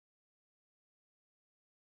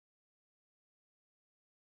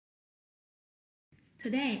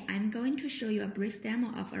Today, I'm going to show you a brief demo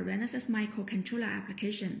of a Renesas microcontroller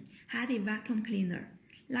application, Handy Vacuum Cleaner.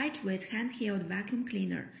 Lightweight handheld vacuum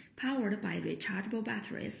cleaner powered by rechargeable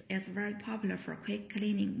batteries is very popular for quick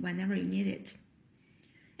cleaning whenever you need it.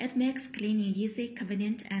 It makes cleaning easy,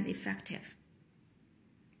 convenient, and effective.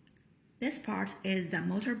 This part is the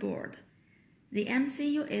motor board. The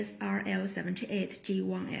MCU is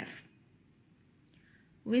RL78G1F.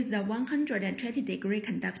 With the 120-degree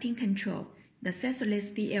conducting control, the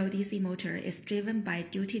sensorless BLDC motor is driven by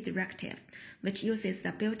duty directive, which uses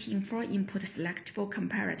the built-in 4-input selectable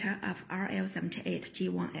comparator of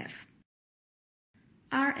RL78G1F.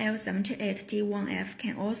 RL78G1F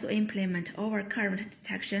can also implement overcurrent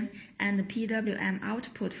detection and PWM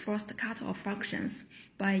output forced cutoff functions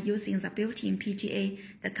by using the built-in PGA,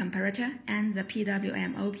 the comparator, and the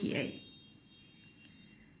PWM OPA.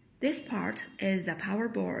 This part is the power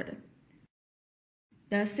board.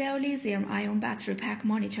 The cell lithium-ion battery pack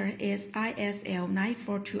monitor is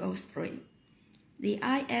ISL94203. The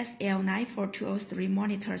ISL94203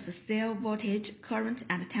 monitors cell voltage, current,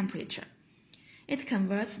 and temperature. It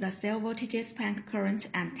converts the cell voltages, pack current,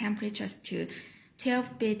 and temperatures to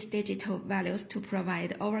 12-bit digital values to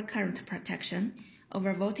provide overcurrent protection,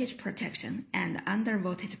 overvoltage protection, and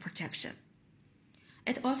undervoltage protection.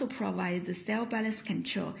 It also provides cell balance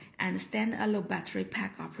control and standalone battery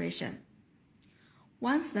pack operation.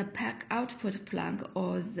 Once the pack output plug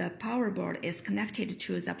or the power board is connected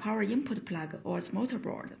to the power input plug or the motor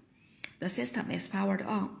board, the system is powered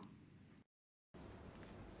on.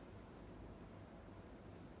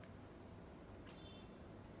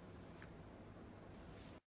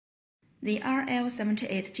 The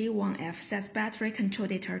RL78G1F sets battery control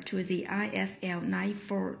data to the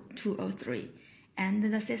ISL94203, and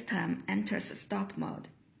the system enters stop mode.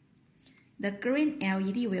 The green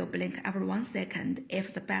LED will blink every 1 second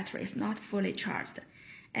if the battery is not fully charged,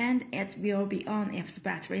 and it will be on if the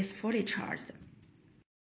battery is fully charged.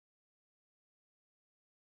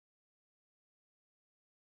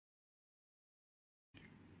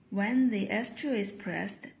 When the S2 is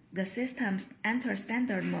pressed, the system enters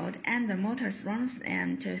standard mode and the motor runs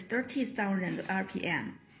at 30,000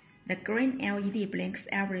 RPM. The green LED blinks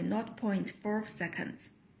every 0.4 seconds.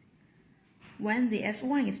 When the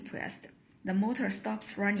S1 is pressed, the motor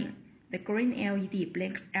stops running. The green LED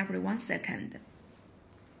blinks every 1 second.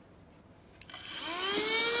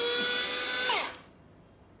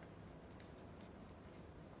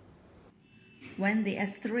 When the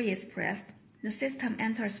S3 is pressed, the system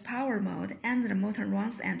enters power mode and the motor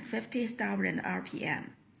runs at 50,000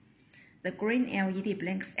 RPM. The green LED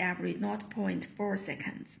blinks every 0.4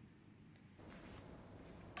 seconds.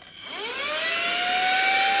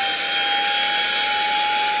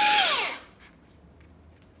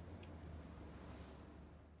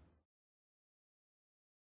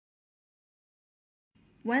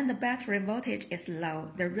 When the battery voltage is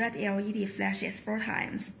low, the red LED flashes 4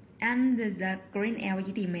 times, and the green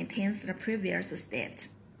LED maintains the previous state.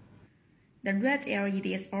 The red LED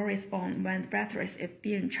is always on when the battery is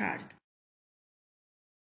being charged.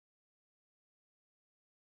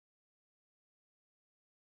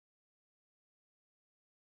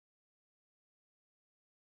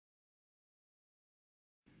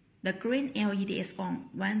 The green LED is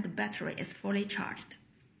on when the battery is fully charged.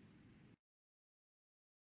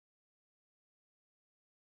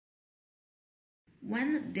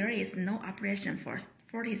 When there is no operation for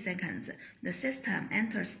 40 seconds, the system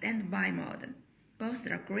enters standby mode. Both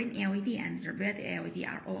the green LED and the red LED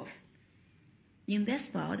are off. In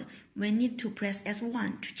this mode, we need to press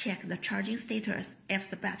S1 to check the charging status if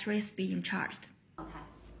the battery is being charged.